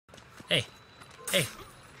Hey. Hey.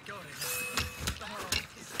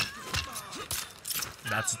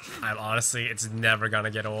 I'm honestly, it's never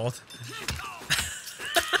gonna get old.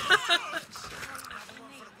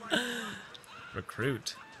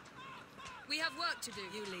 Recruit. We have work to do.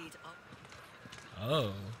 You lead up.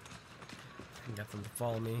 Oh. I can get them to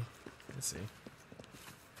follow me. Let's see.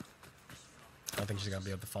 I don't think she's gonna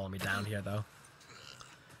be able to follow me down here, though.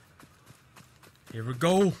 Here we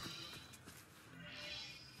go.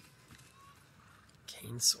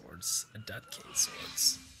 Cane swords. Adept cane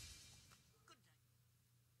swords.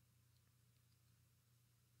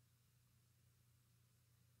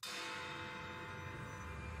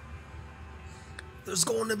 There's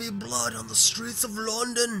going to be blood on the streets of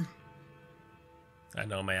London. I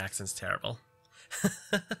know my accent's terrible.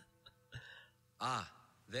 Ah,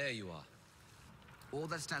 there you are. All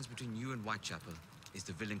that stands between you and Whitechapel is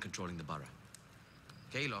the villain controlling the borough.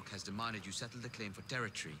 Kaylock has demanded you settle the claim for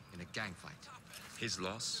territory in a gang fight. His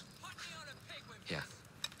loss? Yeah.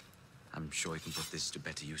 I'm sure he can put this to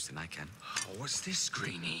better use than I can. Oh, what's this,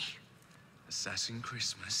 Greenie? Assassin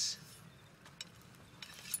Christmas?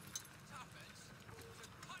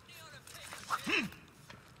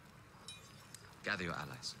 Gather your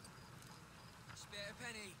allies.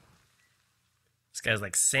 This guy's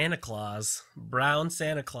like Santa Claus. Brown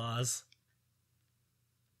Santa Claus.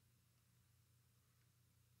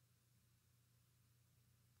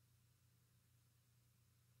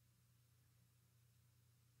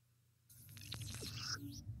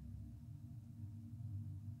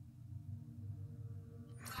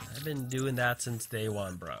 I've been doing that since day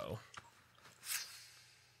one, bro.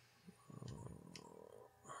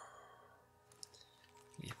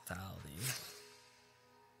 Lethality.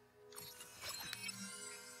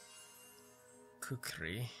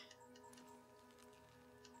 Kukri.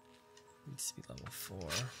 Needs to be level 4.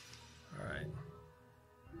 Alright.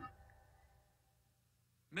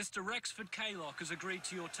 Mr. Rexford Kaylock has agreed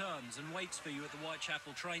to your terms and waits for you at the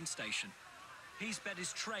Whitechapel train station. He's bet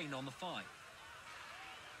his train on the fight.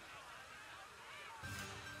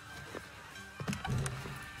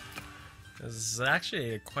 There's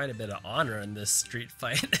actually quite a bit of honor in this street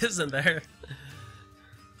fight, isn't there?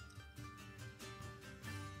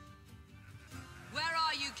 Where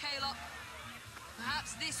are you, Kaylock?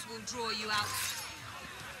 Perhaps this will draw you out.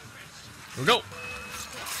 Here we go!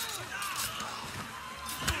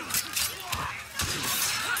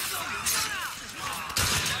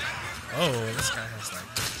 Oh, this guy has like...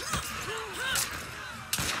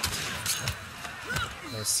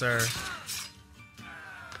 No, sir.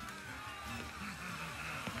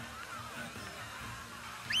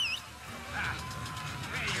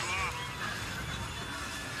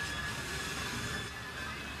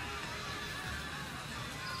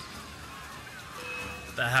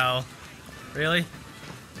 What the hell? Really?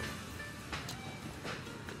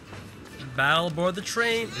 Battle aboard the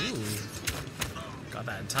train. Ooh. Got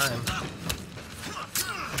that in time.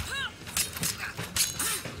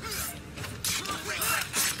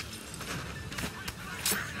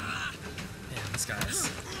 Man, these guys.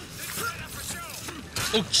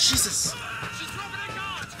 Oh, Jesus!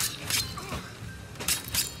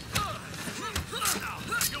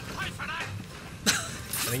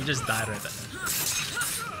 I think he just died right there.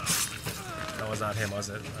 That was not him, was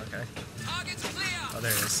it? Okay. Oh,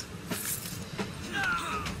 there it is.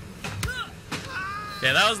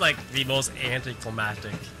 Yeah, that was like the most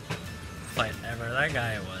anticlimactic fight ever. That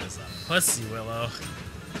guy was a pussy, Willow.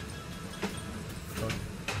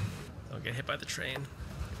 Don't get hit by the train.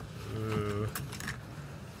 Ooh.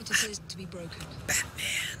 It appears to be broken.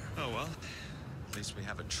 Batman. Oh well, at least we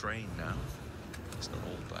have a train now. It's not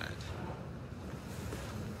all bad.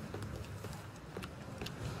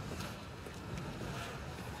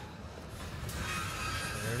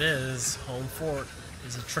 There it is. Home fort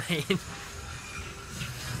is a train.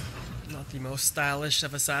 Not the most stylish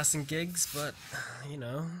of assassin gigs, but, you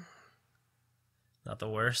know, not the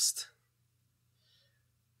worst.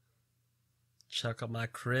 Check out my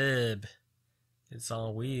crib. It's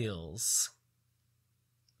on wheels.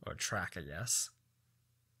 Or track, I guess.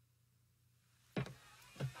 Kaylock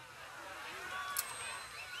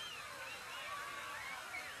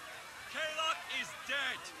is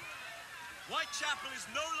dead. Whitechapel is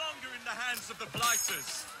no longer in the hands of the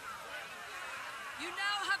Blighters. You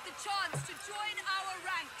now have the chance to join our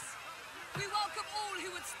ranks. We welcome all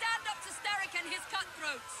who would stand up to Starrick and his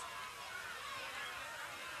cutthroats.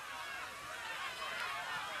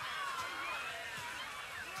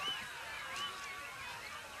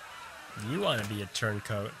 You want to be a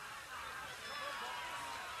turncoat.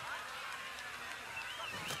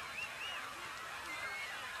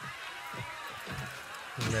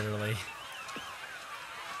 And literally.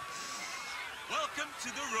 Welcome to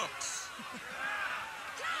the Rooks.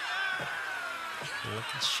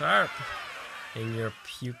 Looking sharp in your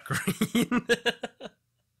puke green.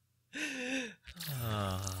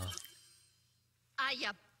 Oh. Ah, you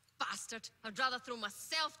bastard. I'd rather throw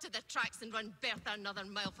myself to the tracks than run Bertha another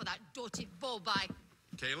mile for that doty bowbag.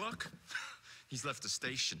 Kaylock? He's left the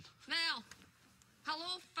station. Well,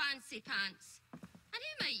 hello, fancy pants. And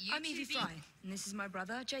who might you I'm two Evie be? Fry, and this is my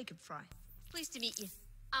brother, Jacob Fry. Pleased to meet you.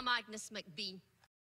 I'm Agnes McBean.